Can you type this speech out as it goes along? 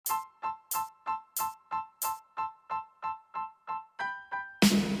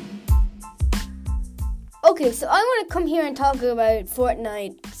Okay, so I want to come here and talk about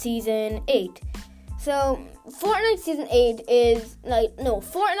Fortnite Season 8. So, Fortnite Season 8 is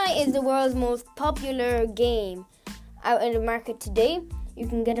Fortnite is the world's most popular game out in the market today. You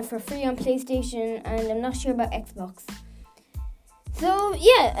can get it for free on PlayStation, and I'm not sure about Xbox. So,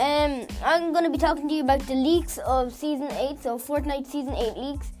 I'm going to be talking to you about the leaks of Season 8, so Fortnite Season 8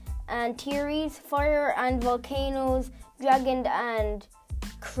 leaks, and theories, fire and volcanoes, dragon and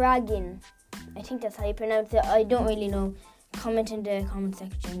kraken. I think that's how you pronounce it. I don't really know. Comment in the comment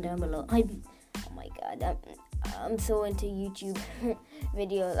section down below. Oh my god, I'm so into YouTube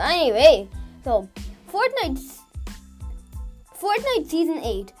videos. Anyway, so Fortnite Season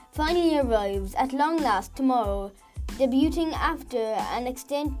 8 finally arrives at long last tomorrow, debuting after an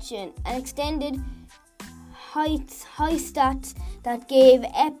extended high stats that gave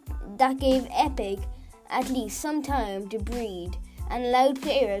Epic at least some time to breathe and allowed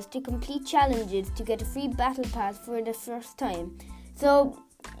players to complete challenges to get a free battle pass for the first time. So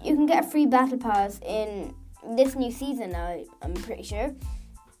you can get a free battle pass in this new season now, I'm pretty sure.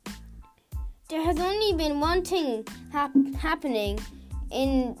 There has only been one thing happening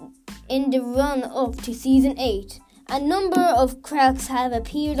in the run up to Season 8. A number of cracks have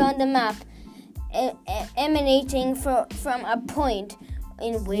appeared on the map, emanating from a point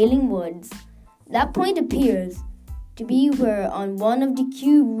in Wailing Woods. That point appears to be where on one of the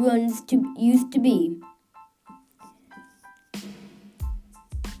cube runs used to be.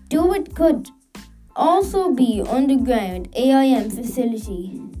 Though it could also be underground AIM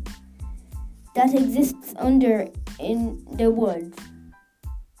facility that exists under in the woods.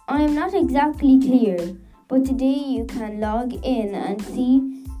 I am not exactly clear, but today you can log in and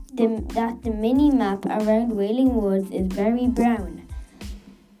see that the mini-map around Wailing Woods is very brown.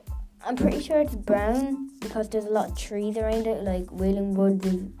 I'm pretty sure it's brown because there's a lot of trees around it, like Wailing Woods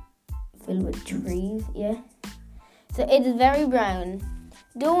is filled with trees, yeah. So it is very brown.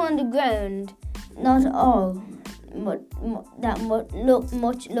 Though on the ground, not all look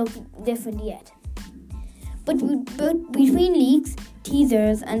different yet. But between leaks,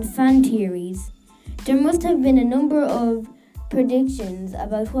 teasers, and fan theories, there must have been a number of predictions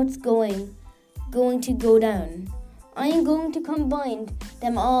about what's going to go down. I am going to combine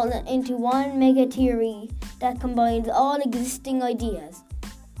them all into one mega theory that combines all existing ideas.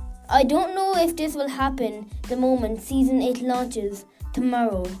 I don't know if this will happen the moment Season 8 launches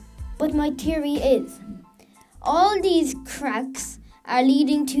tomorrow, but my theory is all these cracks are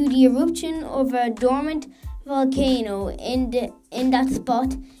leading to the eruption of a dormant volcano in that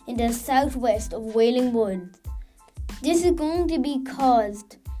spot in the southwest of Wailing Woods. This is going to be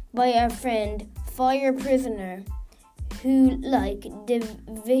caused by our friend Fire Prisoner, who, like the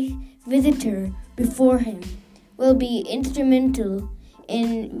visitor before him, will be instrumental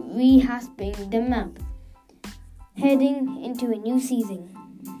in rehashing the map, heading into a new season.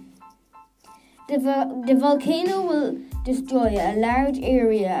 The volcano will destroy a large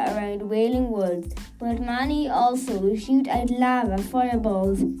area around Wailing Woods, but many also shoot out lava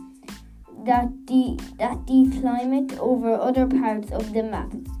fireballs that declimate over other parts of the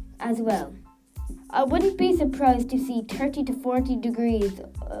map as well. I wouldn't be surprised to see 30 to 40 degrees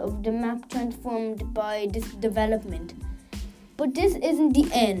of the map transformed by this development. But this isn't the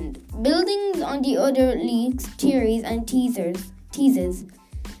end. Building on the other leaks, theories, and teases,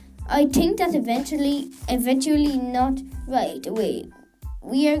 I think that eventually not right away,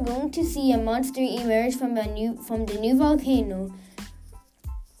 we are going to see a monster emerge from the new volcano,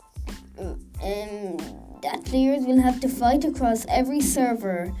 and that players will have to fight across every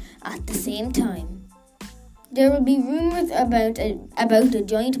server at the same time. There will be rumors about a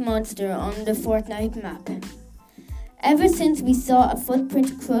giant monster on the Fortnite map. Ever since we saw a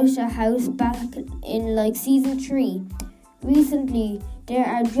footprint crush a house back in Season 3, recently there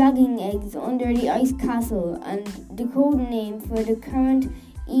are dragon eggs under the ice castle, and the code name for the current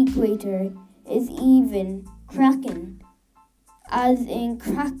equator is even Kraken, as in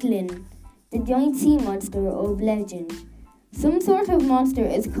Kraken, the giant sea monster of legend. Some sort of monster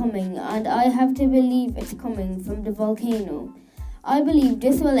is coming, and I have to believe it's coming from the volcano. I believe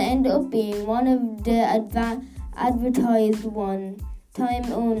this will end up being one of the advertised one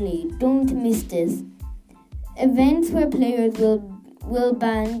time only. Don't miss this. Events where players will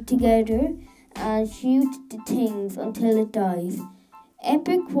band together and shoot the things until it dies.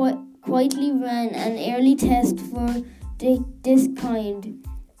 Epic quietly ran an early test for this kind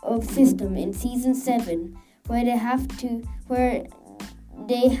of system in Season 7, where they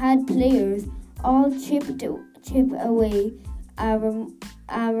had players all chip away a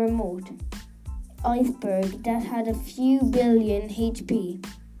remote iceberg that had a few billion HP.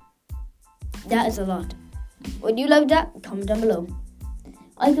 That is a lot. Would you love that? Comment down below.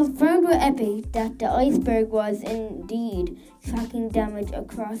 I confirmed with Epic that the iceberg was indeed tracking damage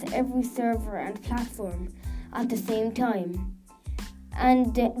across every server and platform at the same time.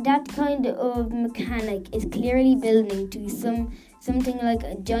 And that kind of mechanic is clearly building to something like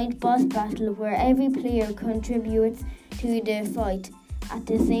a giant boss battle where every player contributes to the fight at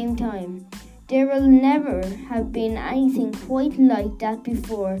the same time. There will never have been anything quite like that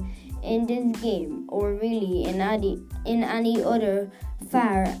before in this game, or really in any other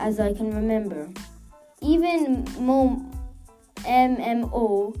far as I can remember. Even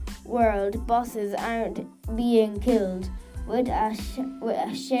MMO world bosses aren't being killed with a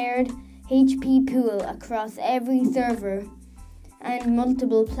shared HP pool across every server and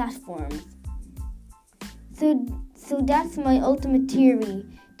multiple platforms. So that's my ultimate theory.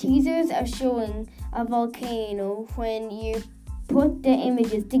 Teasers are showing a volcano when you put the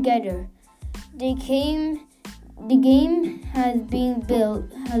images together. The game has been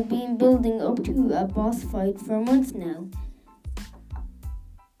building up to a boss fight for months now.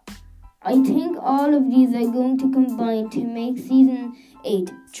 I think all of these are going to combine to make Season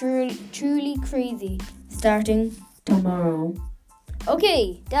 8 truly crazy, starting tomorrow.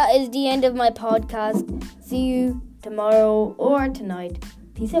 Okay, that is the end of my podcast. See you tomorrow or tonight.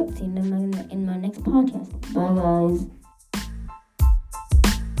 Peace out. See you in my next podcast. Bye, guys.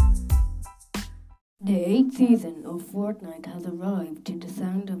 The 8th season of Fortnite has arrived to the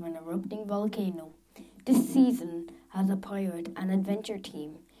sound of an erupting volcano. This season has a pirate and adventure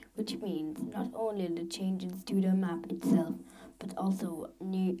team, which means not only the changes to the map itself, but also a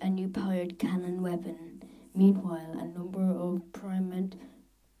new pirate cannon weapon. Meanwhile, a number of permanent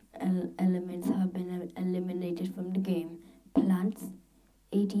elements have been eliminated from the game. Plants,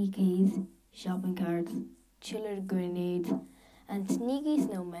 ATKs, shopping carts, chiller grenades, and sneaky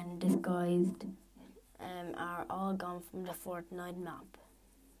snowmen disguised are all gone from the Fortnite map.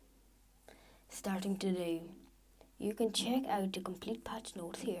 Starting today, you can check out the complete patch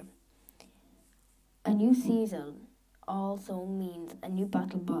notes here. A new season also means a new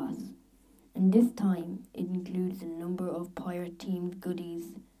battle boss, and this time it includes a number of pirate-themed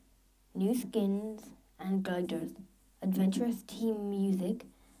goodies, new skins and gliders, adventurous team music,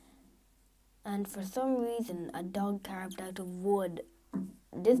 and for some reason a dog carved out of wood.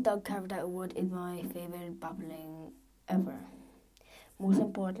 This dog carved out of wood is my favorite babbling ever. Most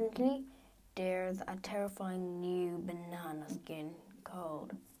importantly, there's a terrifying new banana skin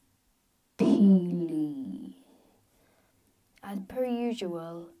called Peely. As per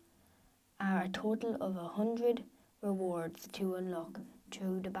usual, are a total of 100 rewards to unlock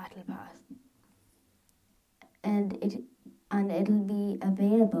through the Battle Pass. And it'll be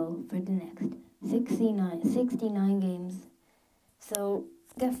available for the next 69 games. So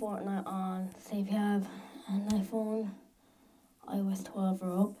get Fortnite on. Say if you have an iPhone, iOS 12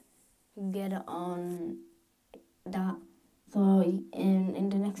 or up, get it on that. So in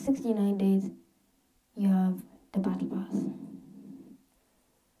the next 69 days, you have the Battle Pass.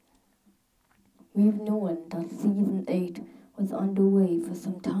 We've known that Season 8 was underway for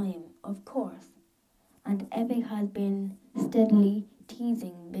some time, of course, and Epic has been steadily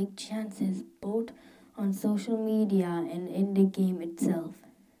teasing big chances both on social media and in the game itself.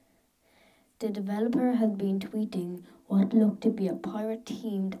 The developer has been tweeting what looked to be a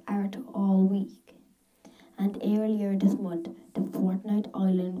pirate-themed art all week. And earlier this month, the Fortnite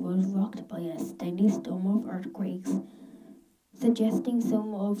island was rocked by a steady storm of earthquakes, suggesting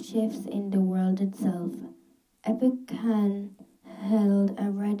some of shifts in the world itself. Epic held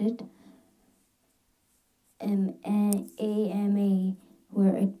a Reddit AMA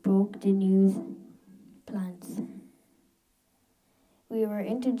where it broke the news plans. We were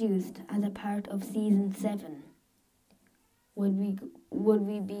introduced as a part of Season 7. Would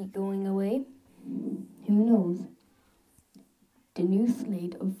we be going away? Who knows? The new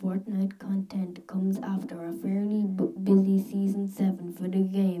slate of Fortnite content comes after a fairly busy Season 7 for the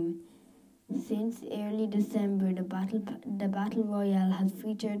game. Since early December, the Battle Royale has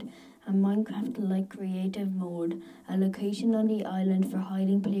featured a Minecraft-like creative mode, a location on the island for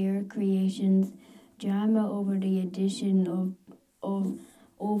hiding player creations, drama over the addition of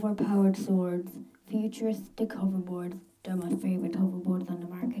overpowered swords, futuristic hoverboards. They're my favorite hoverboards on the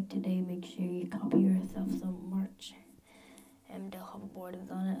market today. Make sure you copy yourself some merch. The hoverboard is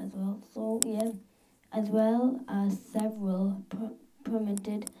on it as well. So yeah, as well as several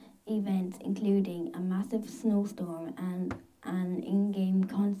permitted events, including a massive snowstorm and an in-game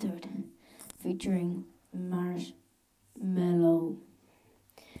concert featuring Marshmello.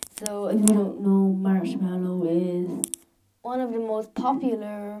 So if you don't know, Marshmello is one of the most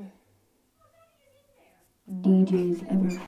popular DJs ever.